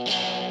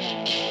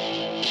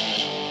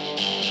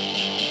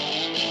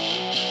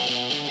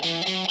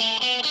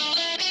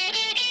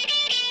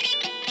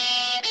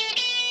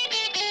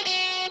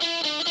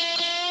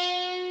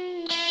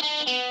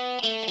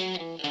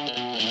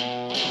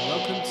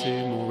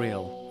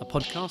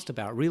podcast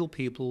about real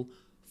people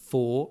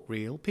for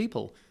real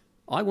people.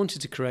 I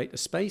wanted to create a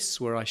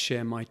space where I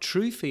share my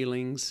true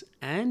feelings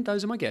and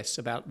those of my guests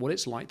about what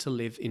it's like to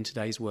live in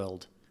today's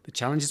world, the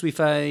challenges we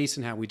face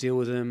and how we deal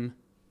with them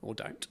or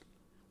don't.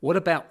 What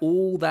about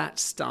all that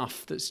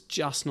stuff that's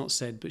just not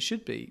said but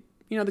should be?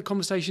 You know, the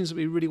conversations that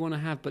we really want to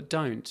have but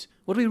don't.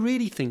 What do we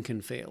really think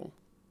and feel?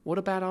 What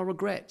about our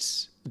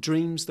regrets, the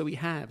dreams that we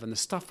have and the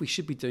stuff we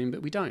should be doing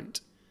but we don't?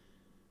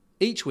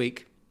 Each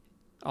week,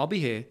 I'll be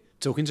here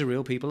talking to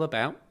real people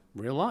about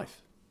real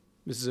life.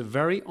 This is a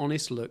very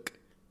honest look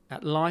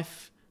at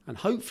life, and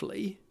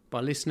hopefully, by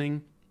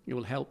listening, it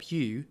will help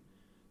you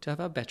to have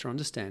a better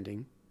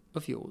understanding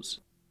of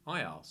yours.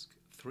 I ask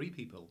 3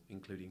 people,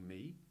 including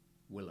me,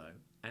 Willow,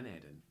 and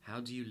Eden,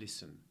 how do you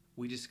listen?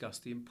 We discuss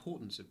the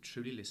importance of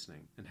truly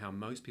listening and how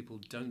most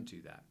people don't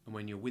do that. And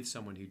when you're with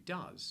someone who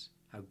does,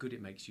 how good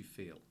it makes you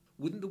feel.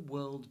 Wouldn't the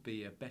world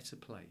be a better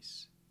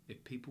place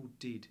if people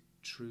did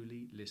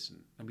truly listen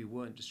and we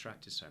weren't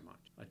distracted so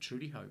much? I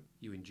truly hope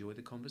you enjoy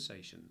the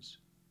conversations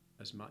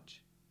as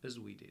much as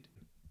we did.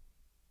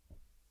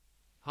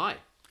 Hi.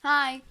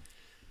 Hi.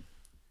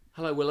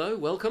 Hello, Willow.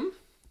 Welcome.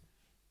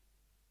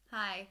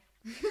 Hi.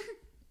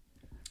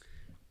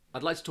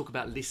 I'd like to talk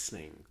about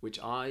listening,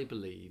 which I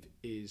believe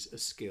is a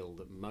skill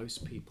that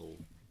most people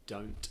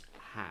don't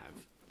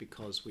have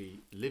because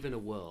we live in a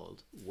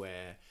world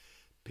where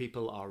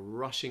people are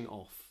rushing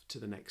off to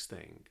the next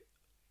thing,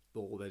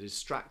 or they're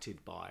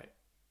distracted by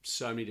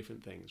so many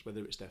different things,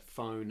 whether it's their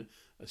phone,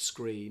 a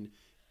screen,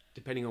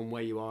 depending on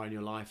where you are in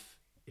your life.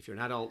 If you're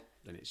an adult,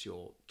 then it's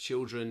your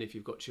children, if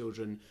you've got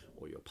children,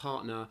 or your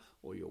partner,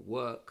 or your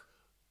work,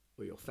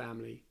 or your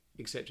family,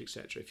 etc.,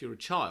 etc. If you're a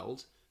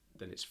child,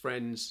 then it's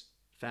friends,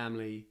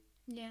 family,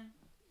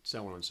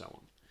 so on and so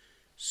on.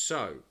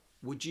 So,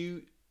 would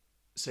you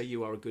say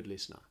you are a good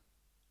listener?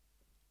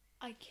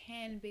 I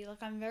can be.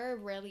 I'm very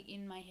rarely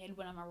in my head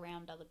when I'm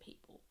around other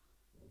people.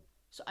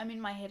 So I'm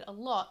in my head a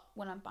lot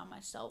when I'm by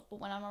myself, but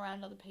when I'm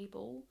around other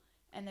people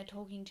and they're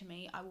talking to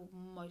me, I will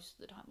most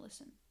of the time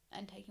listen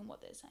and take in what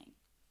they're saying.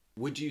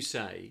 Would you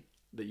say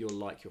that you're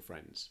like your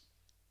friends?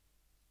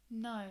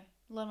 No,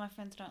 a lot of my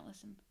friends don't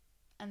listen.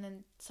 And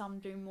then some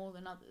do more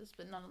than others,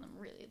 but none of them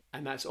really.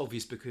 And that's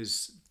obvious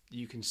because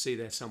you can see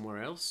they're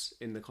somewhere else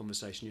in the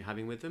conversation you're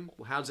having with them.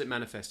 Well, how does it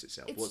manifest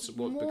itself?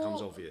 What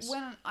becomes obvious?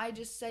 When I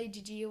just say,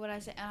 did you hear what I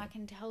said? And I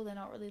can tell they're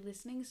not really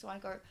listening. So I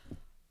go,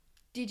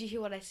 did you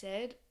hear what I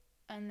said?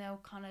 And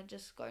they'll kind of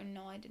just go,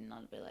 no, I didn't.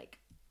 I'll be like,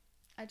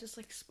 I just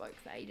spoke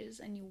for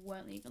ages and you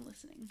weren't even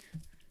listening.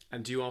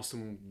 And do you ask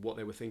them what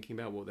they were thinking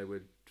about,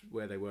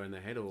 where they were in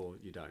their head, or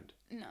you don't?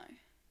 No.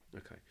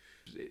 Okay.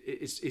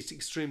 It's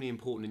extremely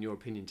important, in your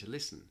opinion, to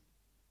listen.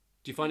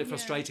 Do you find it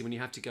frustrating when you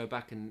have to go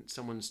back and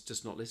someone's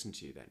just not listened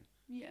to you then?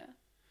 Yeah.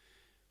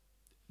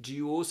 Do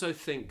you also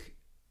think,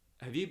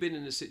 have you been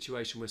in a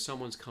situation where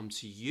someone's come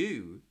to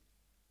you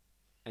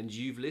and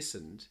you've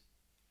listened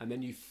and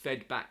then you've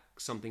fed back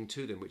something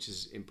to them, which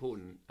is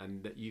important,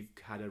 and that you've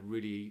had a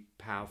really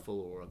powerful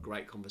or a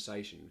great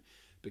conversation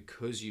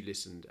because you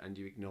listened and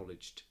you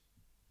acknowledged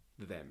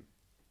them?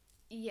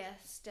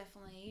 Yes,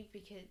 definitely.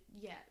 Because,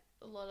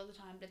 a lot of the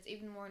time, but it's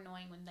even more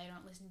annoying when they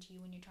don't listen to you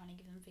when you're trying to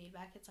give them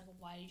feedback. It's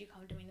why did you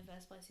come to me in the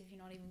first place if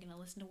you're not even going to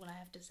listen to what I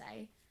have to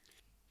say?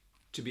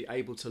 To be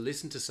able to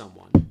listen to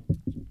someone.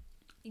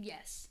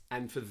 Yes.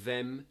 And for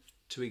them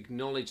to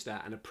acknowledge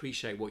that and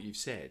appreciate what you've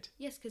said.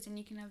 Yes, because then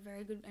you can have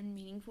very good and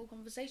meaningful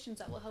conversations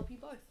that will help you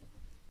both.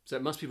 So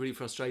it must be really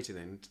frustrating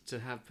then to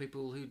have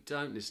people who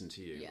don't listen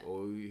to you.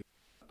 Yeah.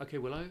 Okay,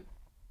 Willow,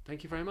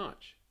 thank you very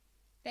much.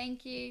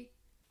 Thank you.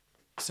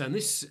 So in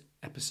this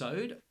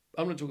episode,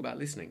 I'm going to talk about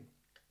listening.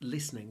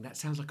 Listening, that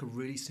sounds like a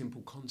really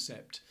simple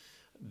concept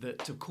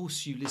that, of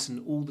course, you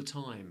listen all the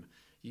time.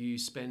 You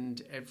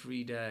spend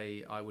every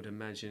day, I would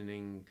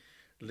imagining,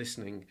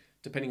 listening,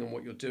 depending on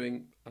what you're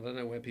doing. I don't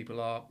know where people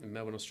are in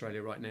Melbourne,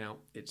 Australia right now.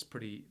 It's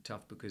pretty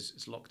tough because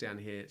it's locked down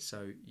here,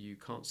 so you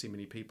can't see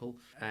many people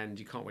and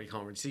you can't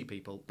really see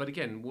people. But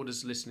again, what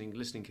is listening?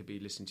 Listening could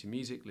be listening to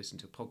music, listening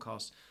to a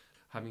podcast,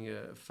 having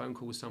a phone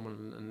call with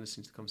someone and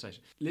listening to the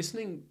conversation.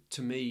 Listening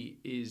to me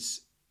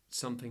is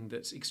something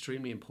that's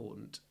extremely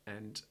important,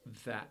 and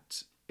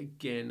that,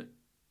 again,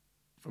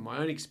 from my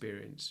own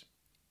experience,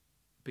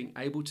 being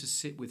able to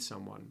sit with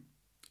someone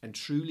and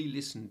truly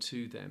listen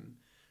to them,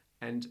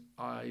 and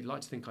I like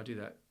to think I do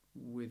that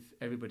with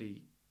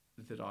everybody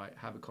that I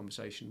have a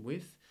conversation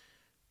with,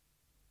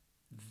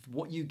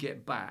 what you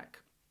get back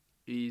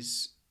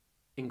is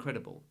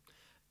incredible.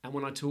 And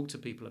when I talk to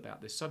people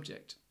about this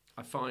subject,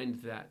 I find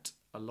that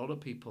a lot of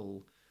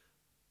people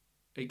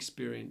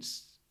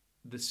experience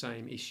the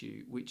same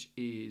issue, which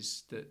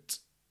is that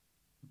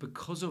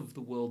because of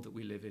the world that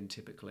we live in,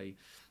 typically,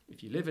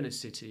 if you live in a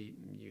city,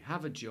 you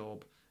have a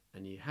job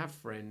and you have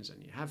friends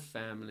and you have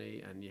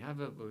family and you have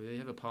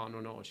a partner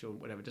or not, or children,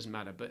 whatever, it doesn't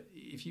matter. But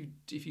if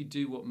you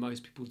do what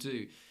most people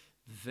do,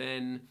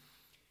 then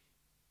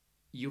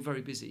you're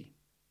very busy.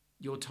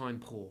 You're time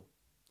poor.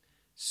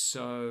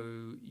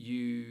 So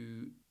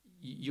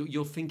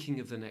you're thinking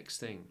of the next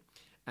thing.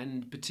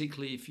 And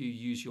particularly if you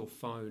use your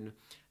phone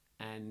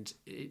and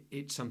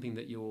it's something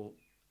that you'll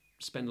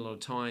spend a lot of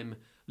time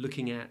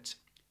looking at,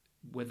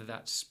 whether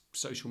that's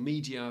social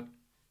media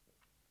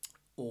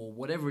or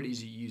whatever it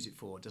is you use it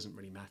for. It doesn't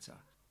really matter.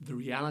 The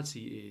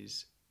reality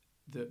is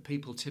that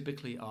people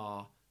typically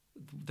are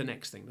the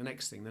next thing,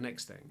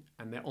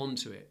 and they're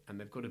onto it,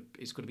 and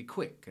it's got to be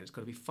quick, and it's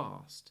got to be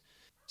fast.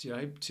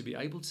 To be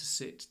able to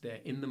sit there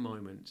in the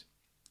moment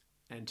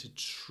and to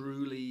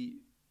truly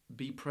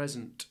be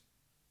present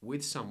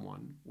with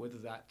someone, whether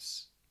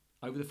that's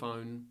over the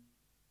phone,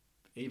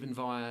 even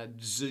via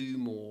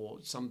Zoom or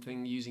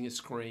something using a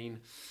screen,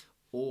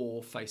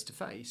 or face to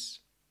face,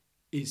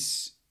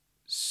 is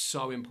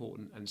so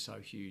important and so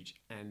huge.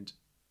 And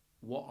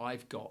what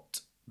I've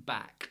got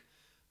back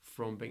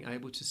from being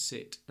able to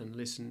sit and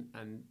listen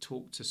and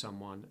talk to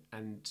someone,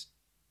 and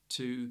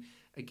to,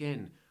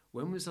 again,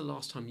 when was the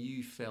last time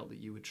you felt that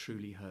you were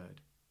truly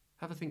heard?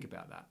 Have a think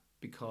about that,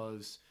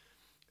 because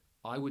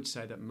I would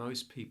say that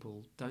most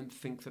people don't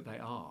think that they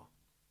are.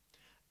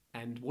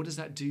 And what does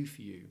that do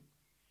for you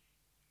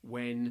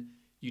when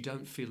you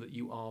don't feel that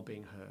you are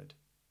being heard,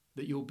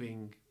 that you're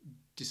being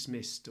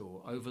dismissed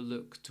or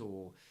overlooked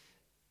or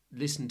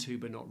listened to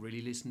but not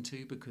really listened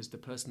to, because the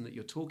person that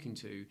you're talking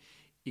to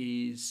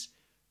is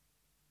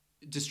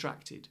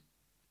distracted?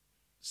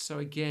 So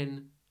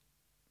again,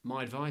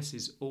 my advice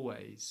is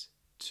always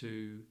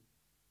to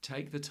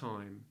take the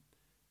time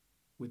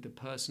with the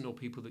person or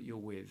people that you're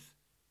with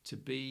to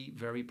be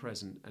very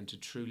present and to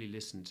truly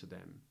listen to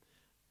them.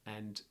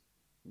 And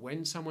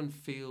when someone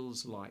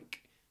feels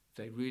like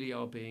they really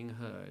are being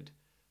heard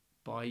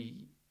by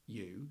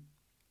you,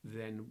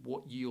 then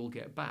what you'll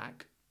get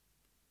back,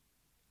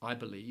 I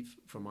believe,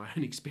 from my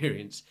own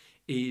experience,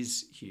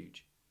 is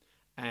huge.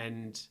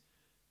 And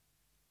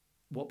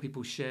what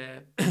people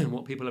share,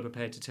 what people are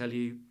prepared to tell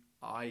you,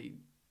 I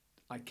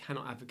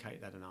cannot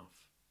advocate that enough.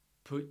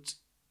 Put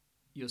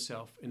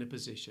yourself in a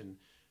position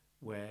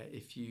where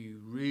if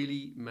you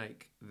really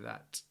make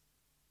that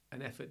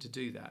an effort to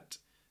do that,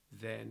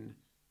 then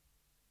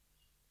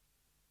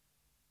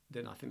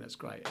I think that's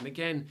great. And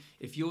again,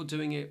 if you're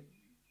doing it,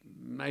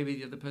 maybe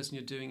the other person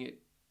you're doing it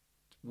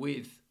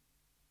with,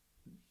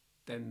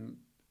 then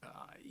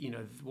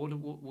what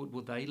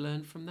will they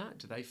learn from that?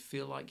 Do they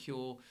feel like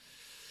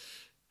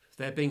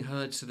they're being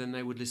heard, so then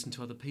they would listen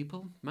to other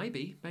people?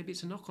 Maybe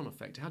it's a knock-on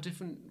effect. How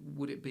different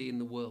would it be in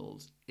the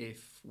world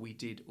if we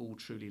did all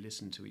truly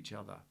listen to each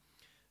other?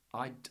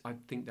 I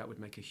think that would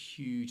make a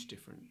huge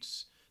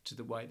difference to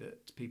the way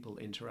that people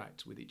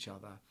interact with each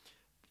other,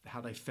 how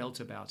they felt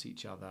about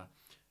each other,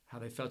 how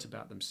they felt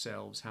about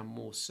themselves, how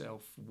more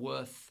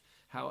self-worth,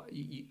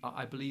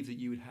 I believe that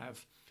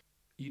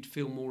you'd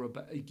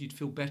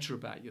feel better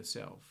about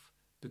yourself,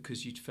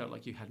 because you'd felt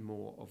like you had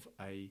more of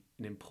an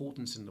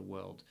importance in the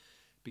world,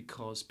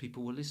 because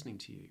people were listening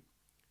to you.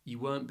 You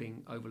weren't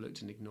being overlooked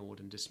and ignored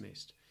and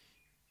dismissed.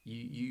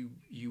 You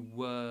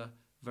were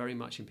very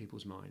much in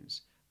people's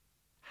minds.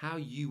 How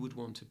you would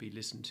want to be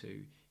listened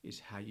to is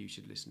how you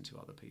should listen to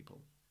other people.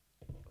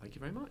 Thank you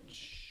very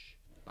much.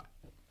 Bye.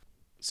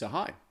 So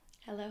hi.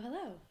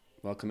 Hello.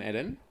 Welcome,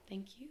 Eden.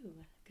 Thank you.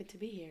 Good to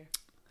be here.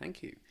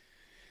 Thank you.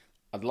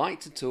 I'd like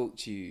to talk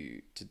to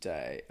you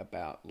today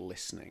about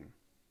listening.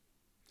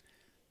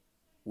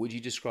 Would you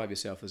describe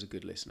yourself as a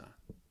good listener?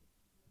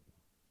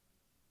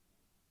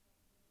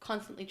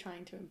 Constantly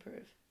trying to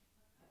improve.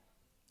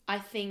 I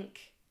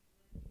think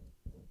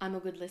I'm a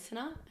good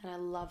listener and I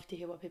love to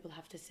hear what people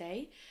have to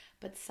say,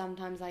 but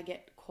sometimes I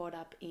get caught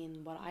up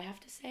in what I have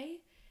to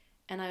say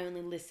and I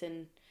only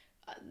listen.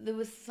 There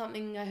was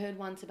something I heard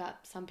once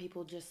about some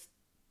people just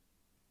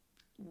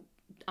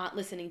aren't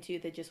listening to you,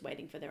 they're just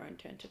waiting for their own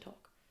turn to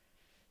talk.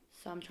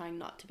 So I'm trying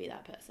not to be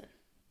that person.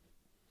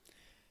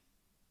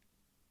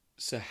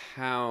 So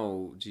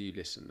how do you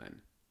listen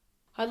then?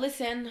 I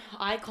listen,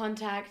 eye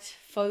contact,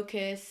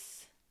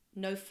 focus,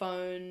 no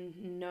phone,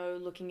 no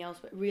looking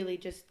elsewhere. Really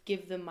just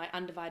give them my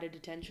undivided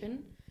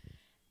attention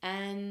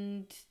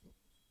and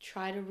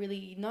try to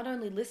really not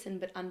only listen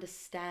but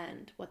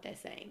understand what they're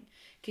saying.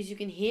 Because you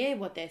can hear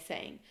what they're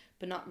saying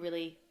but not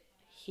really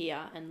hear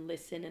and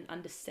listen and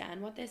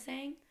understand what they're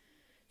saying.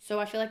 So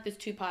I feel like there's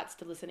two parts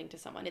to listening to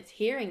someone. It's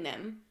hearing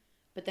them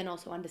but then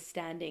also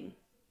understanding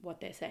what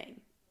they're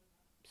saying.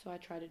 So I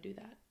try to do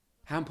that.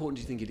 How important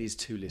do you think it is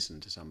to listen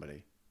to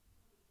somebody?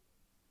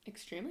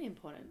 Extremely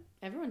important.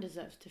 Everyone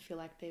deserves to feel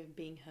like they're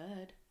being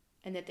heard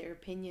and that their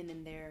opinion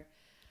and their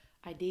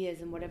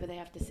ideas and whatever they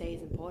have to say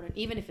is important,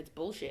 even if it's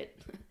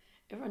bullshit.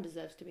 Everyone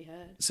deserves to be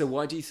heard. So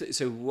why do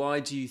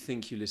you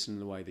think you listen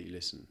the way that you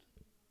listen?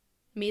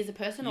 Me as a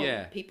person,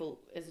 or people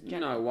as a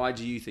general? No, why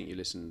do you think you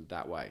listen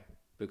that way?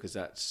 Because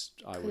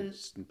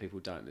people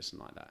don't listen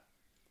like that.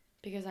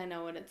 Because I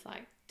know what it's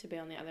like to be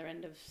on the other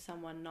end of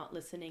someone not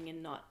listening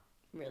and not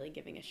really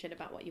giving a shit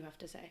about what you have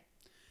to say.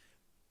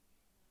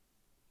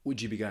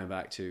 Would you be going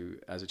back to,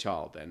 as a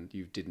child then,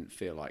 you didn't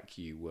feel like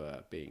you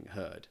were being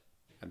heard?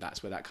 And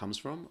that's where that comes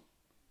from?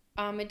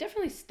 It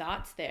definitely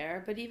starts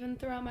there, but even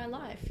throughout my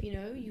life,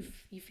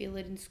 you feel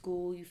it in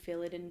school, you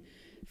feel it in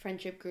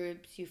friendship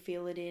groups, you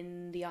feel it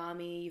in the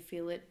army, you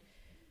feel it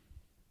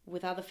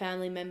with other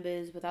family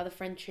members, with other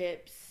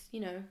friendships.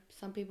 You know,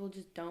 some people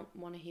just don't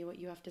want to hear what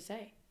you have to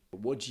say.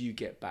 What do you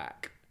get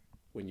back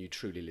when you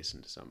truly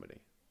listen to somebody?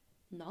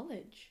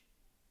 Knowledge.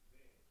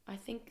 I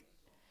think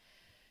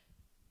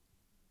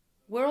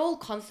we're all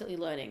constantly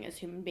learning as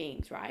human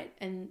beings, right?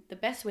 And the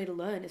best way to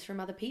learn is from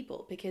other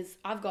people, because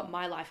I've got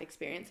my life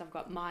experience, I've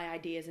got my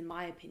ideas and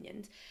my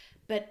opinions.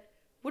 But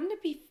wouldn't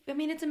it be, I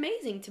mean, it's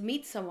amazing to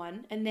meet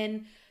someone and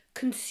then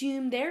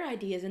consume their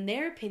ideas and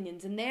their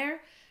opinions and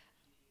their,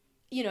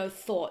 you know,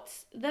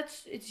 thoughts.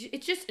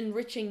 It's just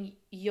enriching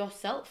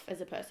yourself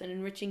as a person,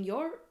 enriching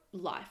your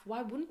life.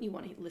 Why wouldn't you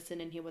want to listen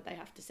and hear what they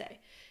have to say?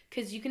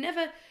 Because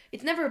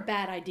it's never a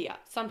bad idea.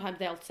 Sometimes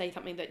they'll say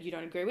something that you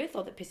don't agree with,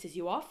 or that pisses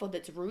you off, or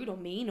that's rude or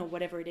mean or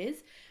whatever it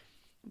is.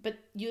 But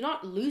you're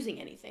not losing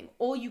anything.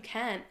 All you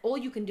can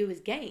do is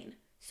gain.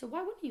 So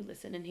why wouldn't you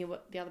listen and hear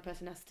what the other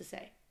person has to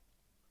say?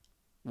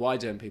 Why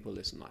don't people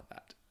listen like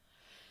that?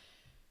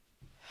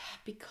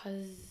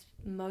 Because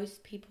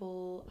most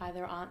people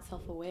either aren't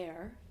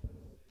self-aware,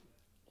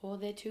 or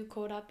they're too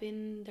caught up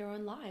in their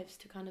own lives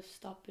to kind of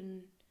stop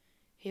and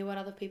hear what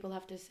other people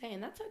have to say.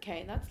 And that's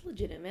okay. That's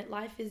legitimate.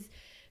 Life is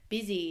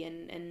busy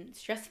and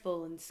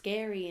stressful and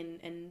scary,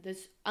 and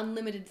there's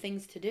unlimited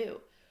things to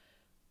do.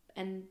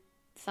 And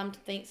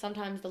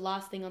sometimes the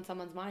last thing on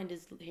someone's mind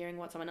is hearing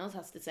what someone else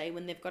has to say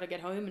when they've got to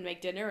get home and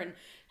make dinner and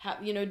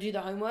do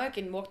the homework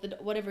and walk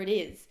whatever it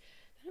is.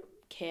 They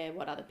don't care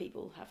what other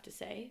people have to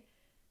say.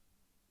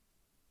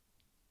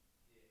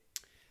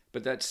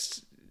 But that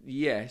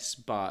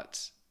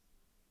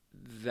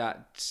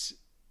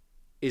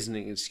isn't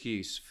an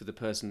excuse for the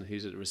person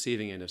who's at the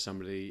receiving end of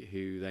somebody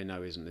who they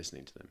know isn't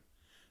listening to them,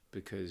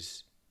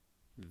 because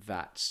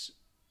that's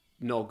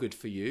not good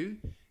for you,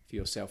 for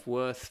your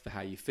self-worth, for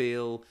how you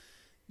feel.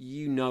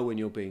 You know when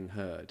you're being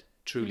heard,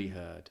 truly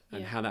heard,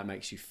 and how that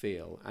makes you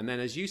feel. And then,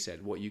 as you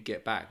said, what you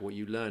get back, what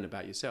you learn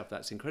about yourself,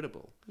 that's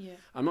incredible. Yeah.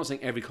 I'm not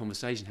saying every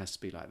conversation has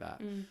to be like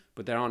that,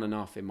 but there aren't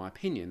enough, in my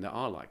opinion, that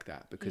are like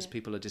that, because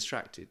people are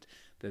distracted.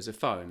 There's a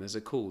phone, there's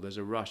a call, there's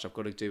a rush. I've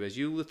got to do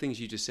all the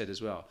things you just said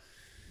as well.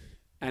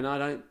 And I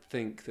don't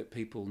think that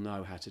people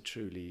know how to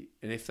truly,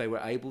 and if they were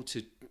able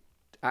to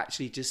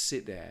actually just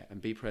sit there and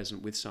be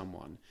present with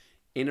someone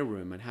in a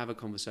room and have a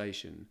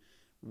conversation,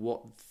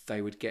 what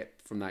they would get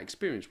from that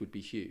experience would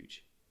be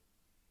huge.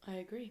 I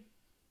agree.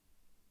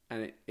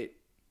 And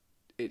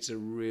it's a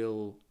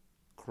real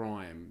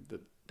crime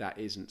that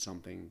isn't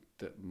something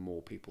that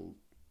more people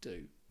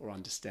do or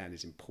understand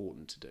is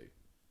important to do.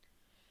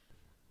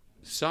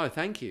 So,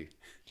 thank you.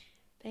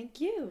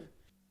 Thank you.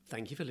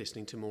 Thank you for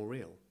listening to More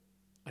Real.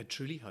 I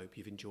truly hope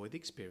you've enjoyed the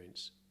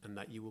experience and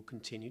that you will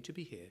continue to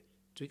be here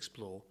to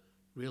explore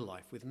real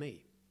life with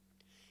me.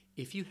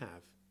 If you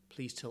have,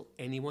 please tell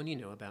anyone you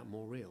know about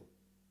More Real.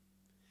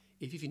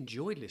 If you've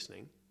enjoyed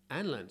listening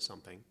and learned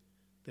something,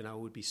 then I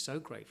would be so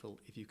grateful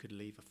if you could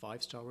leave a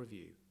 5-star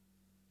review,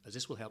 as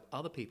this will help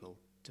other people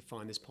to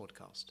find this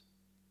podcast.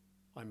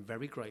 I'm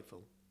very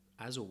grateful,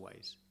 as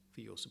always,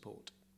 for your support.